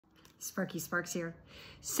Sparky Sparks here.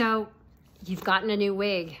 So you've gotten a new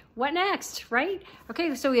wig. What next, right?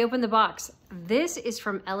 Okay, so we open the box. This is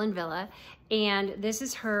from Ellen Wille, and this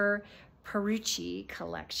is her Perucci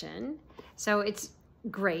collection. So it's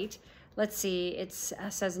great. Let's see, it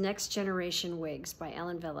says Next Generation Wigs by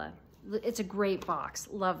Ellen Wille. It's a great box.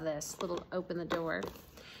 Love this. Little open the door.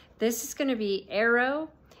 This is gonna be Arrow,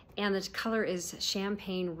 and the color is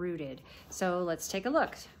Champagne Rooted. So let's take a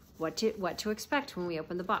look. What to expect when we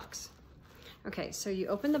open the box. Okay, so you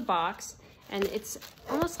open the box, and it's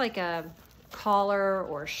almost like a collar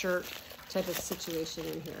or shirt type of situation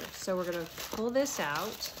in here. So we're gonna pull this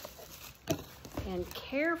out and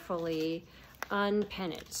carefully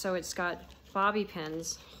unpin it. So it's got bobby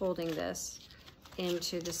pins holding this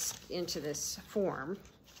into this form.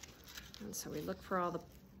 And so we look for all the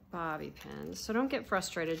bobby pins. So don't get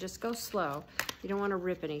frustrated, just go slow. You don't wanna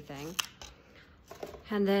rip anything.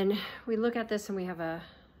 And then we look at this and we have a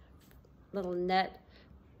little net,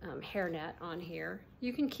 hair net on here.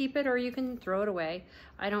 You can keep it or you can throw it away.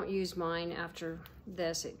 I don't use mine after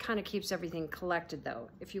this. It kind of keeps everything collected though,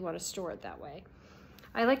 if you want to store it that way.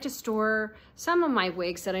 I like to store some of my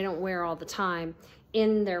wigs that I don't wear all the time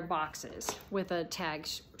in their boxes with a tag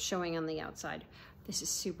showing on the outside. This is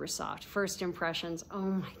super soft. First impressions, oh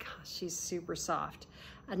my gosh, she's super soft.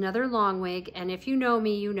 Another long wig, and if you know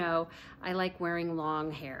me, you know I like wearing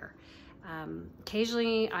long hair.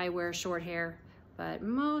 Occasionally I wear short hair, but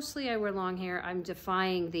mostly I wear long hair. I'm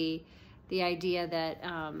defying the idea that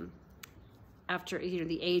after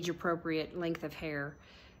the age appropriate length of hair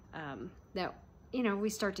that we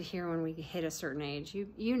start to hear when we hit a certain age.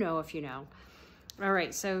 You know if you know. All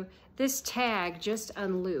right, so this tag just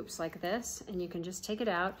unloops like this, and you can just take it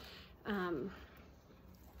out.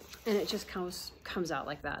 And it just comes out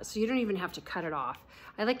like that. So you don't even have to cut it off.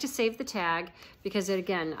 I like to save the tag because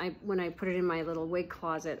when I put it in my little wig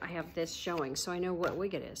closet, I have this showing, so I know what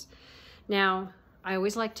wig it is. Now, I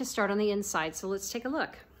always like to start on the inside, so let's take a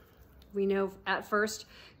look. We know at first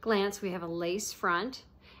glance we have a lace front,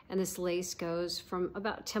 and this lace goes from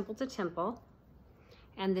about temple to temple.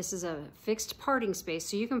 And this is a fixed parting space,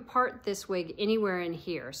 so you can part this wig anywhere in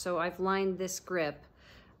here. So I've lined this grip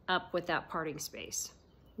up with that parting space.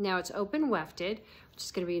 Now it's open wefted, which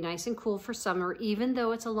is going to be nice and cool for summer, even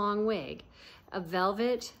though it's a long wig. A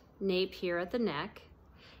velvet nape here at the neck,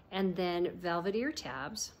 and then velvet ear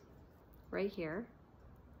tabs right here.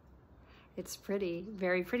 It's pretty,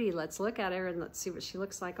 very pretty. Let's look at her and let's see what she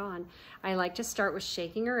looks like on. I like to start with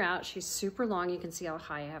shaking her out. She's super long. You can see how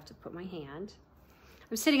high I have to put my hand.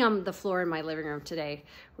 I'm sitting on the floor in my living room today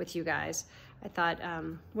with you guys. I thought,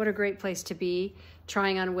 what a great place to be,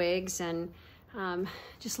 trying on wigs and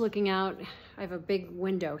just looking out. I have a big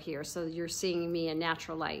window here, so you're seeing me in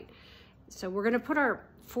natural light. So we're gonna put our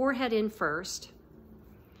forehead in first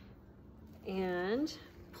and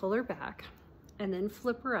pull her back and then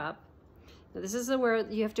flip her up. Now this is where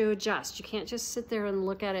you have to adjust. You can't just sit there and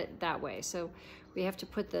look at it that way. So we have to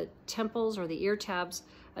put the temples or the ear tabs,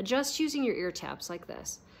 adjust using your ear tabs like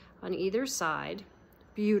this on either side.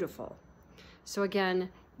 Beautiful. So again,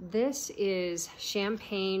 this is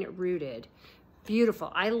Champagne Rooted.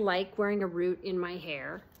 Beautiful. I like wearing a root in my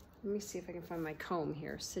hair. Let me see if I can find my comb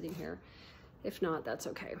here, sitting here. If not, that's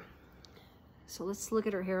okay. So let's look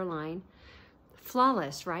at her hairline.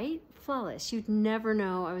 Flawless, right? Flawless. You'd never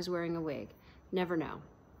know I was wearing a wig. Never know.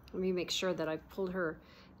 Let me make sure that I pulled her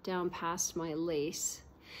down past my lace.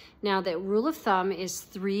 Now the rule of thumb is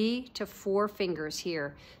 3 to 4 fingers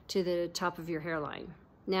here to the top of your hairline.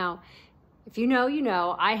 Now, if you know, you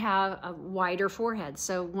know, I have a wider forehead.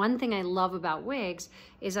 So one thing I love about wigs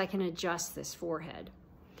is I can adjust this forehead.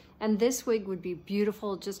 And this wig would be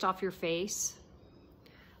beautiful just off your face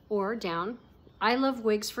or down. I love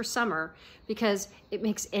wigs for summer because it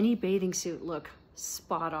makes any bathing suit look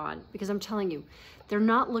spot on. Because I'm telling you, they're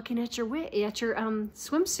not looking at your wig, at your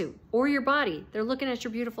swimsuit or your body. They're looking at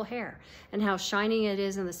your beautiful hair and how shiny it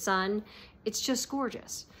is in the sun. It's just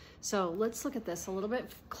gorgeous. So let's look at this a little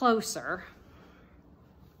bit closer.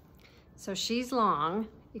 So she's long.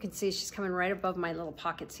 You can see she's coming right above my little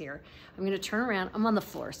pockets here. I'm gonna turn around. I'm on the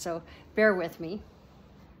floor, so bear with me.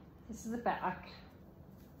 This is the back.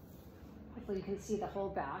 Hopefully you can see the whole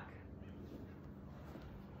back.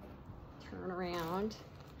 Turn around.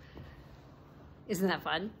 Isn't that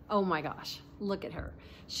fun? Oh my gosh, look at her.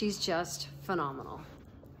 She's just phenomenal.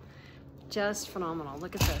 Just phenomenal.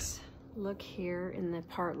 Look at this. Look here in the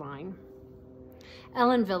part line.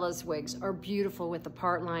 Ellen Wille's wigs are beautiful with the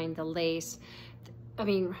part line, the lace. I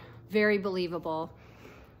mean, very believable.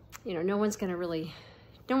 No one's gonna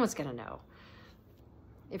know.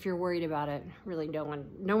 If you're worried about it, really no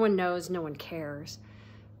one knows, no one cares.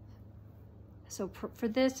 So for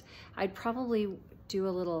this, I'd probably do a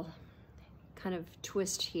little kind of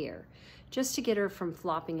twist here just to get her from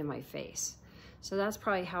flopping in my face. So that's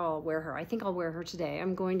probably how I'll wear her. I think I'll wear her today.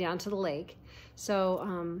 I'm going down to the lake.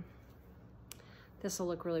 So this will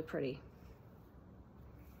look really pretty.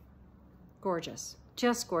 Gorgeous,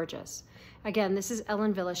 just gorgeous. Again, this is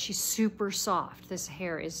Ellen Wille. She's super soft. This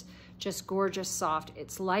hair is just gorgeous soft.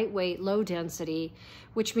 It's lightweight, low density,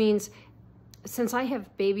 which means since I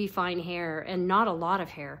have baby fine hair and not a lot of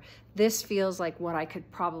hair, this feels like what I could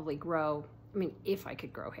probably grow. I mean, if I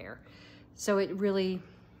could grow hair. So it really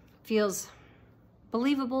feels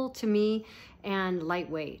believable to me and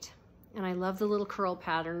lightweight. And I love the little curl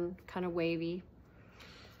pattern, kind of wavy.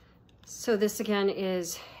 So this again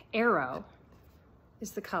is Arrow,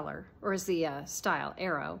 is the color, or is the style,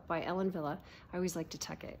 Arrow by Ellen Wille. I always like to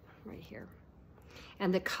tuck it right here.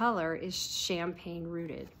 And the color is Champagne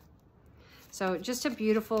Rooted. So just a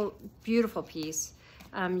beautiful, beautiful piece.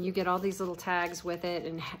 You get all these little tags with it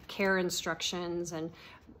and care instructions and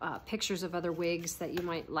pictures of other wigs that you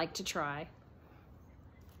might like to try.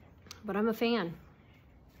 But I'm a fan.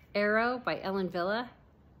 Arrow by Ellen Wille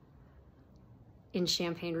in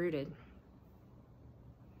Champagne Rooted.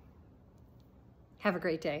 Have a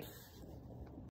great day.